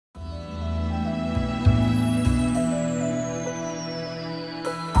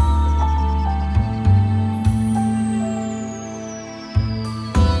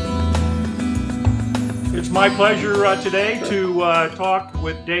my pleasure today to talk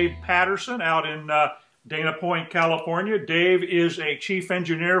with Dave Patterson out in Dana Point, California. Dave is a chief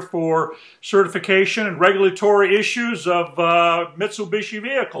engineer for certification and regulatory issues of Mitsubishi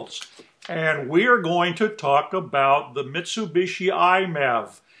vehicles. And we are going to talk about the Mitsubishi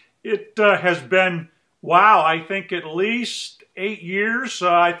i-MiEV. It has been, wow, I think at least 8 years,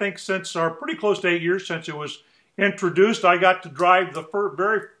 I think since, or pretty close to 8 years since it was introduced. I got to drive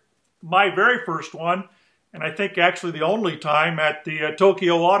my very first one, and I think actually the only time, at the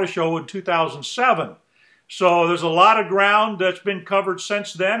Tokyo Auto Show in 2007. So there's a lot of ground that's been covered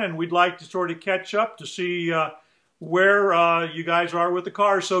since then, and we'd like to sort of catch up to see where you guys are with the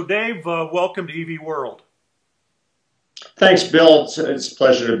car. So Dave, welcome to EV World. Thanks, Bill. It's a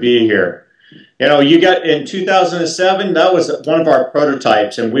pleasure to be here. You know, you got in 2007, that was one of our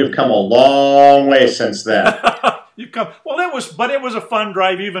prototypes, and we've come a long way since then. Well, it was a fun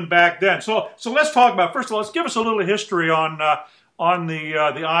drive even back then. So let's talk about, first of all, let's give us a little history on the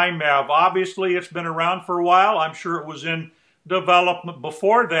i-MiEV. Obviously, it's been around for a while. I'm sure it was in development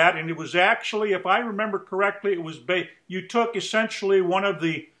before that, and it was actually, if I remember correctly, it was you took essentially one of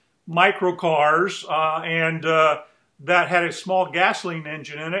the microcars and that had a small gasoline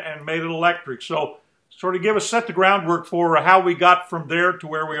engine in it and made it electric. So sort of set the groundwork for how we got from there to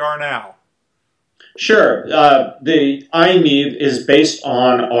where we are now. Sure. The i-MiEV is based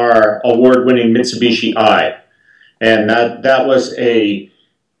on our award-winning Mitsubishi i, and that was a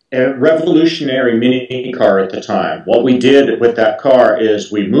revolutionary mini car at the time. What we did with that car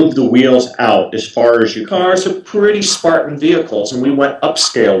is we moved the wheels out as far as you can. Cars are pretty Spartan vehicles, and we went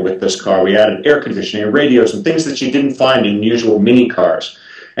upscale with this car. We added air conditioning, radios, and things that you didn't find in usual mini cars.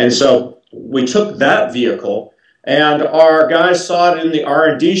 And so we took that vehicle, and our guys saw it in the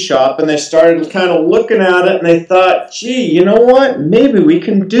R&D shop, and they started kind of looking at it, and they thought, gee, you know what? Maybe we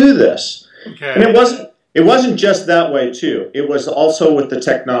can do this. Okay. And it wasn't just that way, too. It was also with the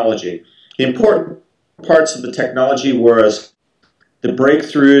technology. The important parts of the technology was the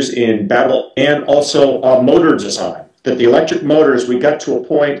breakthroughs in battle and also motor design. That the electric motors, we got to a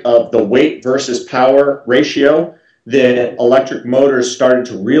point of the weight versus power ratio. The electric motors started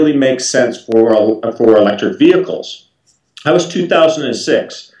to really make sense for electric vehicles. That was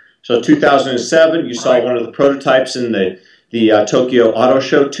 2006. So 2007, you saw one of the prototypes in the Tokyo Auto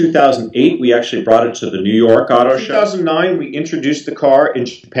Show. 2008, we actually brought it to the New York Auto Show. 2009, we introduced the car in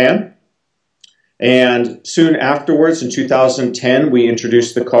Japan. And soon afterwards, in 2010, we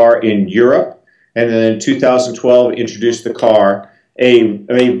introduced the car in Europe. And then in 2012, introduced the car,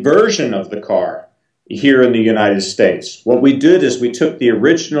 a version of the car, here in the United States. What we did is we took the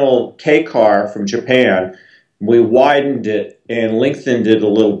original K car from Japan, we widened it and lengthened it a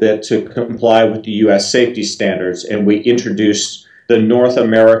little bit to comply with the US safety standards, and we introduced the North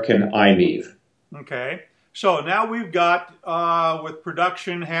American i-MiEV. Okay, so now we've got, with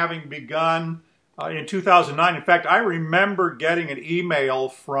production having begun in 2009, in fact, I remember getting an email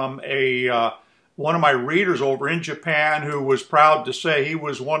from one of my readers over in Japan who was proud to say he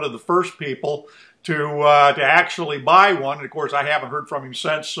was one of the first people to actually buy one. And of course, I haven't heard from him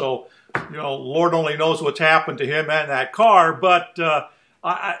since, so you know, Lord only knows what's happened to him and that car. But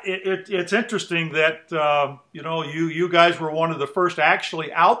it's interesting that you know, you guys were one of the first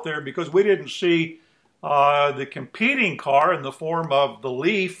actually out there, because we didn't see the competing car in the form of the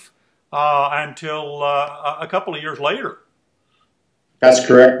Leaf until a couple of years later. That's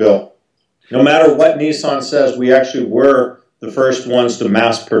correct, Bill. No matter what Nissan says, we actually were the first ones to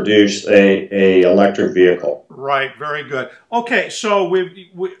mass produce a electric vehicle. Right, very good. Okay, so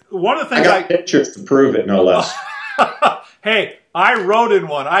one of the things I got pictures to prove it, no less. Hey, I rode in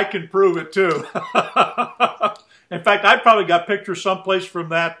one. I can prove it too. In fact, I probably got pictures someplace from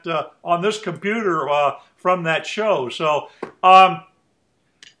that on this computer from that show. So,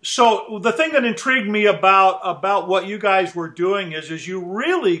 so the thing that intrigued me about what you guys were doing is you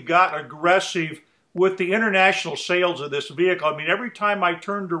really got aggressive with the international sales of this vehicle. I mean, every time I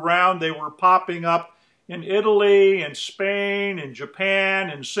turned around, they were popping up in Italy, in Spain, in Japan,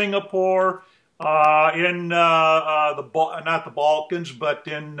 in Singapore, in not the Balkans, but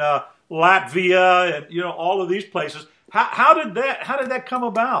in Latvia, and you know, all of these places. How did that come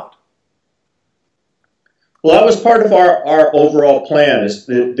about? Well, that was part of our overall plan. Is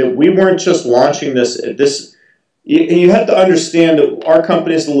that we weren't just launching this. You have to understand that our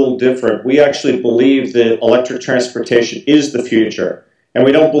company is a little different. We actually believe that electric transportation is the future, and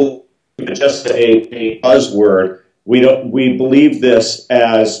we don't believe it's just a buzzword. We believe this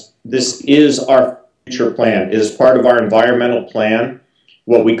as this is our future plan. It is part of our environmental plan,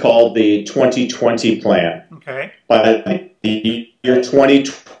 what we call the 2020 plan. Okay. By the year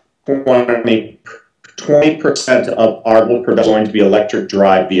 2020, 20% of our global production is going to be electric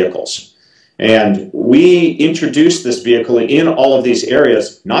drive vehicles. And we introduced this vehicle in all of these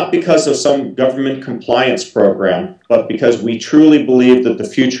areas, not because of some government compliance program, but because we truly believe that the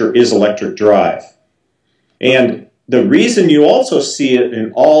future is electric drive. And the reason you also see it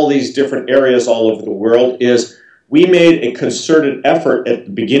in all these different areas all over the world is we made a concerted effort at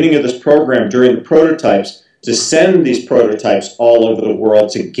the beginning of this program during the prototypes to send these prototypes all over the world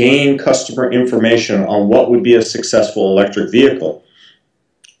to gain customer information on what would be a successful electric vehicle.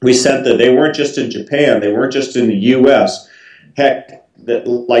 We sent that they weren't just in Japan, they weren't just in the US. Heck,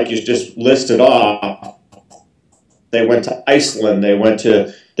 like you just listed off, they went to Iceland, they went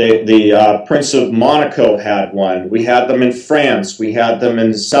to the Prince of Monaco had one. We had them in France, we had them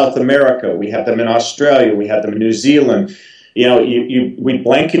in South America, we had them in Australia, we had them in New Zealand. You know, we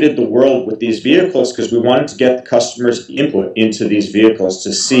blanketed the world with these vehicles because we wanted to get the customers' input into these vehicles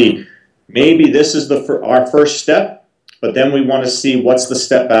to see maybe this is our first step, but then we want to see what's the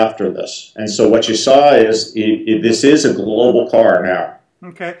step after this. And so what you saw is this is a global car now.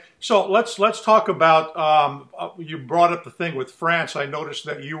 Okay, so let's talk about, you brought up the thing with France. I noticed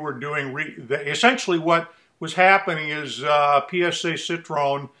that you were doing, essentially what was happening is PSA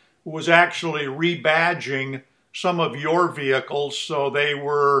Citroën was actually rebadging some of your vehicles, so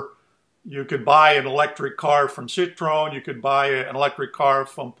you could buy an electric car from Citroën, you could buy an electric car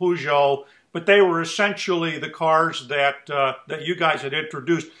from Peugeot, but they were essentially the cars that that you guys had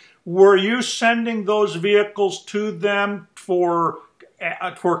introduced. Were you sending those vehicles to them for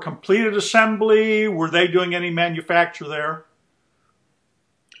completed assembly? Were they doing any manufacture there?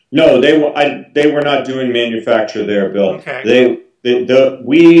 No, they were not doing manufacture there, Bill. Okay.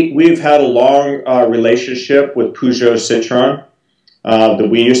 We've had a long relationship with Peugeot Citroën. That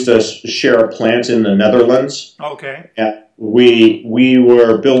we used to share a plant in the Netherlands. Okay. And we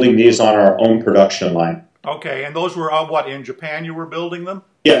were building these on our own production line. Okay, and those were what, in Japan you were building them?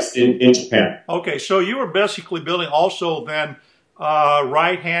 Yes, in Japan. Okay, so you were basically building also then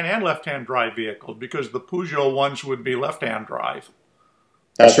right-hand and left-hand drive vehicles, because the Peugeot ones would be left-hand drive.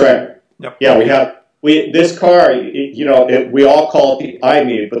 That's right. Yep. Yeah, this car, you know, we all call it the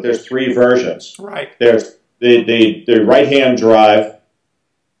i-MiEV, but there's three versions. Right. There's the right-hand drive,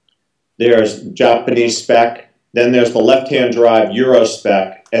 there's Japanese spec, then there's the left-hand drive Euro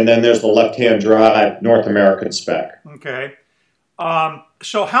spec, and then there's the left-hand drive North American spec. Okay.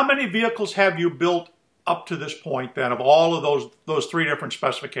 So how many vehicles have you built up to this point then, of all of those three different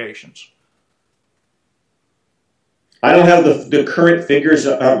specifications? I don't have the current figures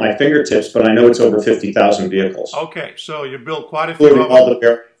at my fingertips, but I know it's over 50,000 vehicles. Okay, so you built quite a few of them. All the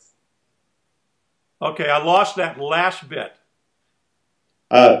variants. Okay, I lost that last bit.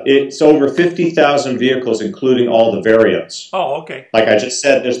 It's over 50,000 vehicles, including all the variants. Oh, okay. Like I just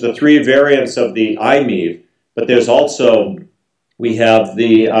said, there's the three variants of the i-MiEV, but there's also, we have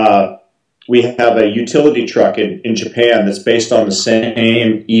a utility truck in Japan that's based on the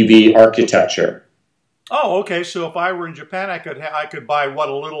same EV architecture. Oh, okay. So if I were in Japan, I could buy what,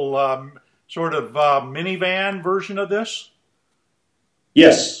 a little sort of minivan version of this?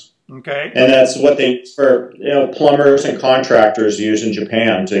 Yes. Okay. And that's what plumbers and contractors use in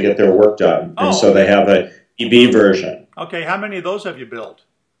Japan to get their work done. Oh, and so they have an EV version. Okay. How many of those have you built,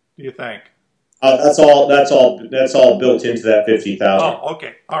 do you think? That's all built into that 50,000. Oh,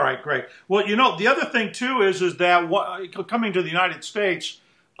 okay. All right, great. Well, you know, the other thing too is that coming to the United States,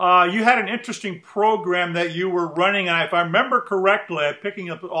 you had an interesting program that you were running, and if I remember correctly, picking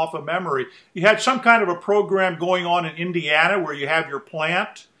up off of memory, you had some kind of a program going on in Indiana where you have your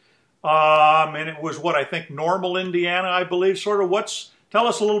plant, and it was what, I think Normal, Indiana, I believe. Sort of tell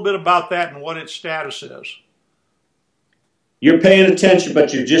us a little bit about that and what its status is. You're paying attention,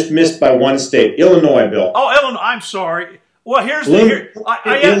 but you just missed by one state, Illinois, Bill. Oh, Illinois. I'm sorry. Well,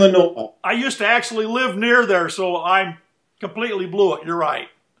 Illinois. I used to actually live near there, so I completely blew it. You're right.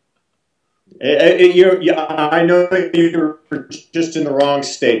 I know you're just in the wrong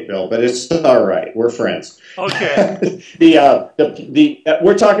state, Bill, but it's all right. We're friends. Okay.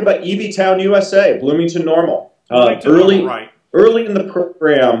 We're talking about EV Town USA, Bloomington-Normal. Early in the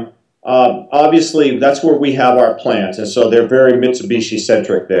program, obviously that's where we have our plant, and so they're very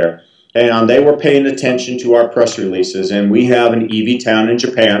Mitsubishi-centric there. And they were paying attention to our press releases, and we have an EV Town in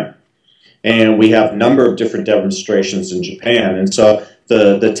Japan, and we have a number of different demonstrations in Japan, and so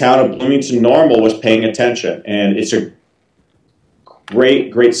the town of Bloomington-Normal was paying attention, and it's a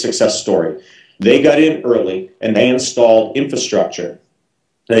great success story. They got in early, and they installed infrastructure.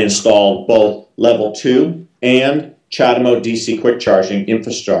 They installed both level 2 and CHAdeMO DC quick charging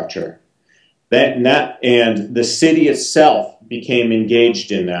infrastructure. And the city itself became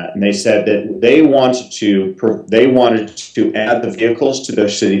engaged in that, and they said that they wanted to add the vehicles to their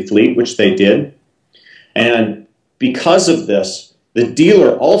city fleet, which they did. And because of this, the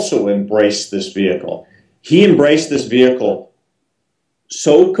dealer also embraced this vehicle. He embraced this vehicle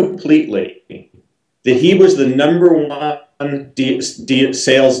so completely that he was the #1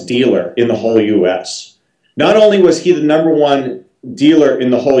 sales dealer in the whole U.S. Not only was he the #1 dealer in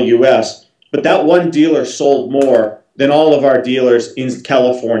the whole U.S., but that one dealer sold more than all of our dealers in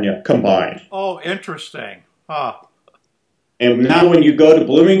California combined. Oh, interesting. Huh. And now when you go to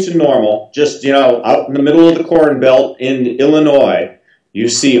Bloomington-Normal, just, out in the middle of the Corn Belt in Illinois, you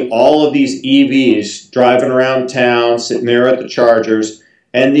see all of these EVs driving around town, sitting there at the chargers,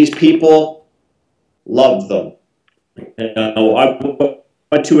 and these people love them. I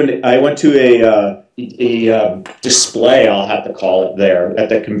went to a display, I'll have to call it, there at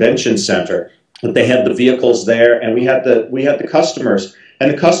the convention center. They had the vehicles there, and we had the customers, and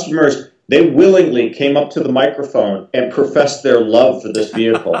the customers, they willingly came up to the microphone and professed their love for this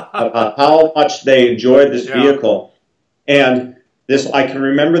vehicle, about how much they enjoyed this vehicle. And I can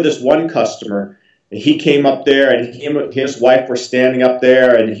remember this one customer. He came up there, and his wife were standing up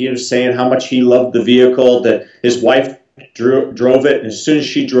there, and he was saying how much he loved the vehicle, that his wife drove it, and as soon as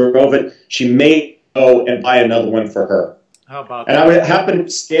she drove it, she made go and buy another one for her. How about that? And I happened to be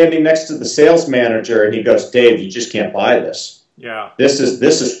standing next to the sales manager, and he goes, "Dave, you just can't buy this. Yeah. This is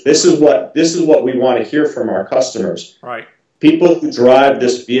what we want to hear from our customers. Right. People who drive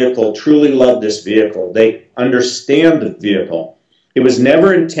this vehicle truly love this vehicle. They understand the vehicle. It was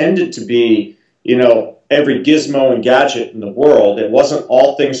never intended to be, every gizmo and gadget in the world. It wasn't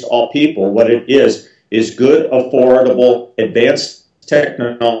all things to all people. What it is good, affordable, advanced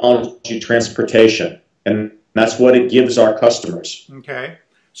technology transportation. And that's what it gives our customers." Okay.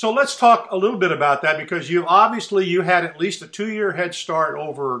 So let's talk a little bit about that, because you had at least a 2-year head start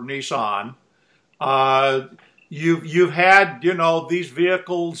over Nissan. You've had, these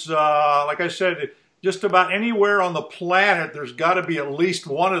vehicles, like I said, just about anywhere on the planet, there's got to be at least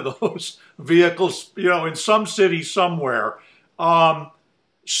one of those vehicles, in some city somewhere.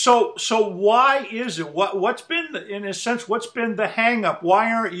 So why is it? What's been, in a sense, what's been the hang up?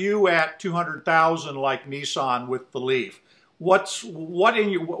 Why aren't you at 200,000 like Nissan with the Leaf? What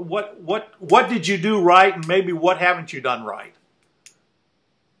did you do right, and maybe what haven't you done right?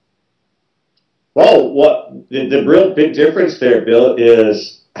 Well, the real big difference there, Bill,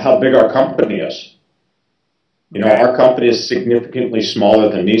 is how big our company is. Our company is significantly smaller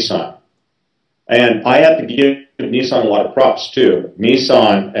than Nissan. And I have to give Nissan a lot of props, too.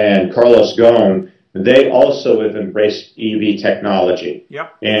 Nissan and Carlos Ghosn, they also have embraced EV technology.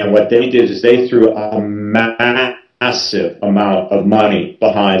 Yep. And what they did is they threw a massive amount of money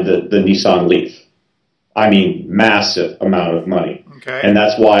behind the Nissan Leaf. I mean, massive amount of money. Okay. And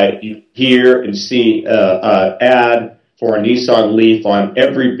that's why you hear and see an ad for a Nissan Leaf on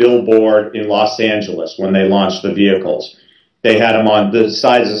every billboard in Los Angeles when they launched the vehicles. They had them on the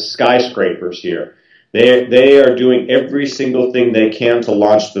size of skyscrapers here. They are doing every single thing they can to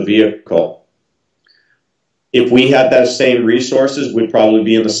launch the vehicle. If we had those same resources, we'd probably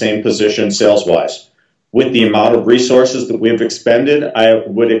be in the same position sales-wise. With the amount of resources that we've expended,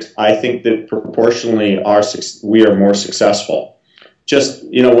 I think that proportionally we are more successful. Just,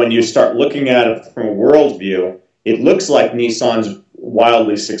 when you start looking at it from a world view, it looks like Nissan's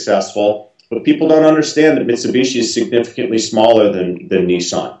wildly successful, but people don't understand that Mitsubishi is significantly smaller than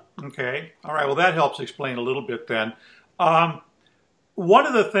Nissan. Okay. All right. Well, that helps explain a little bit then. One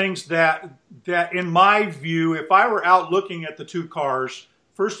of the things that in my view, if I were out looking at the two cars,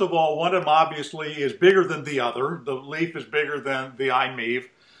 first of all, one of them obviously is bigger than the other. The Leaf is bigger than the i-MiEV.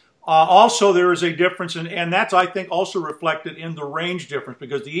 Also, there is a difference, and that's, I think, also reflected in the range difference,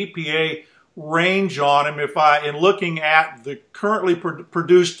 because the EPA range on them, in looking at the currently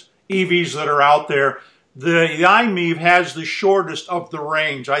produced EVs that are out there, the i-MiEV has the shortest of the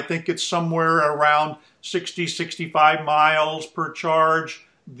range. I think it's somewhere around 60, 65 miles per charge.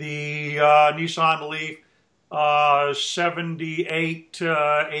 The Nissan Leaf, 78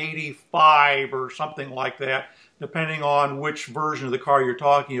 to 85 or something like that, depending on which version of the car you're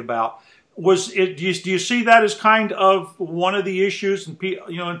talking about. Do you see that as kind of one of the issues in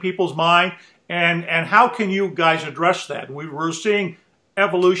people's mind? And how can you guys address that? We're seeing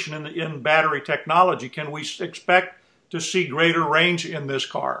evolution in battery technology. Can we expect to see greater range in this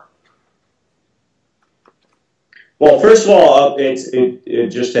car? Well, first of all,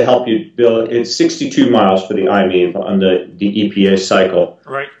 just to help you, Bill, it's 62 miles for the i-MiEV on the EPA cycle.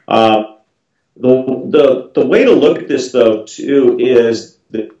 Right. The way to look at this, though, too, is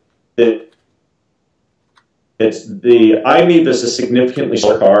that the i-MiEV is a significantly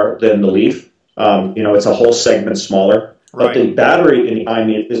smaller car than the Leaf. It's a whole segment smaller. But the battery in the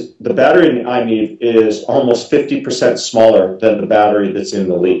i-MiEV is almost 50% smaller than the battery that's in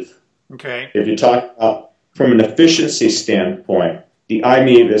the Leaf. Okay. If you talk about from an efficiency standpoint, the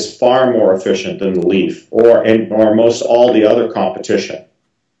i-MiEV is far more efficient than the Leaf or most all the other competition.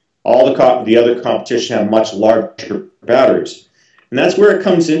 All the other competition have much larger batteries, and that's where it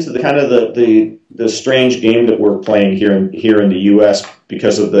comes into the kind of the strange game that we're playing here in the U.S.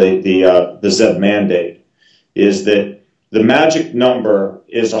 because of the ZEV mandate. Is that the magic number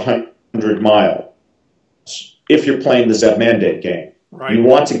is 100 miles if you're playing the ZEV mandate game. Right. You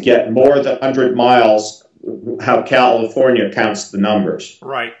want to get more than 100 miles. How California counts the numbers.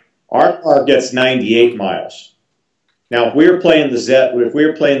 Right. Our car gets 98 miles. Now, if we were playing the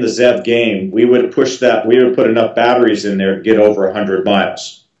ZEV game, we would push that. We would put enough batteries in there to get over 100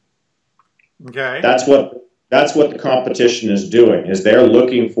 miles. Okay. That's what the competition is doing. Is they're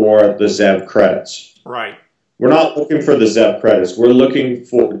looking for the ZEV credits. Right. We're not looking for the ZEV credits. We're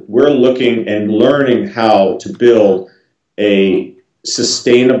looking and learning how to build a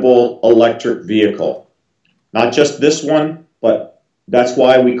sustainable electric vehicle. Not just this one, but that's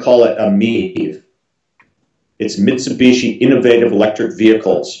why we call it a MiEV. It's Mitsubishi Innovative Electric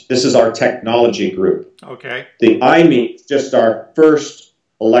Vehicles. This is our technology group. Okay. The i-MiEV is just our first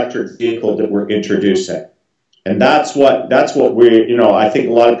electric vehicle that we're introducing. And that's what I think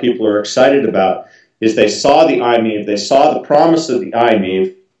a lot of people are excited about is they saw the i-MiEV, they saw the promise of the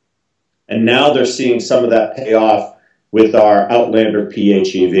i-MiEV, and now they're seeing some of that pay off with our Outlander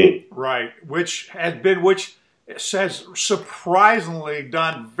PHEV. Right, which has surprisingly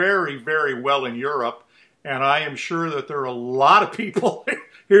done very, very well in Europe. And I am sure that there are a lot of people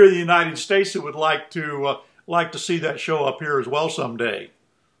here in the United States that would like to see that show up here as well someday.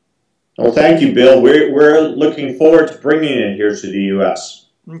 Well, thank you, Bill. We're looking forward to bringing it here to the U.S.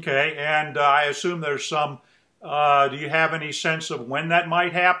 Okay, and I assume there's some. Do you have any sense of when that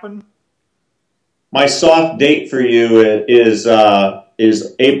might happen? My soft date for you is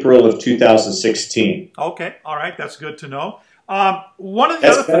April of 2016. Okay, all right, that's good to know. One of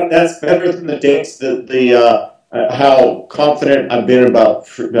the that's better than the dates that how confident I've been about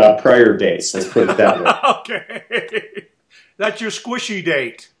prior dates. Let's put it that way. Okay, that's your squishy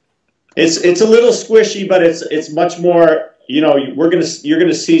date. It's a little squishy, but it's much more. You're gonna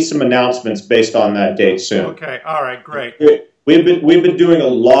see some announcements based on that date soon. Okay, all right, great. We've been doing a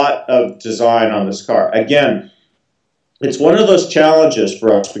lot of design on this car. Again, it's one of those challenges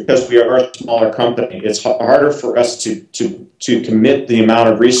for us because we are a smaller company. It's harder for us to commit the amount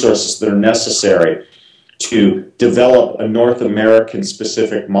of resources that are necessary to develop a North American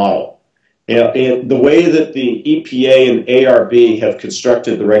specific model. The way that the EPA and ARB have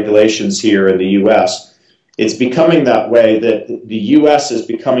constructed the regulations here in the U.S., it's becoming that way that the U.S. is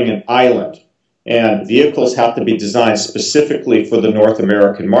becoming an island, and vehicles have to be designed specifically for the North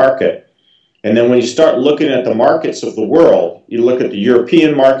American market. And then when you start looking at the markets of the world, you look at the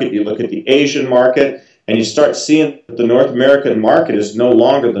European market, you look at the Asian market, and you start seeing that the North American market is no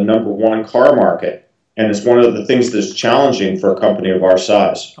longer the #1 car market. And it's one of the things that's challenging for a company of our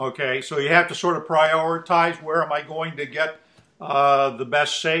size. Okay, so you have to sort of prioritize where am I going to get the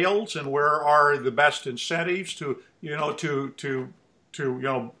best sales and where are the best incentives to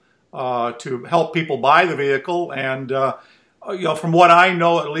help people buy the vehicle. And from what I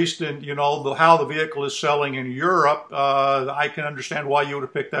know, at least in how the vehicle is selling in Europe, I can understand why you would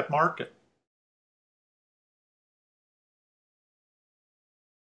have picked that market.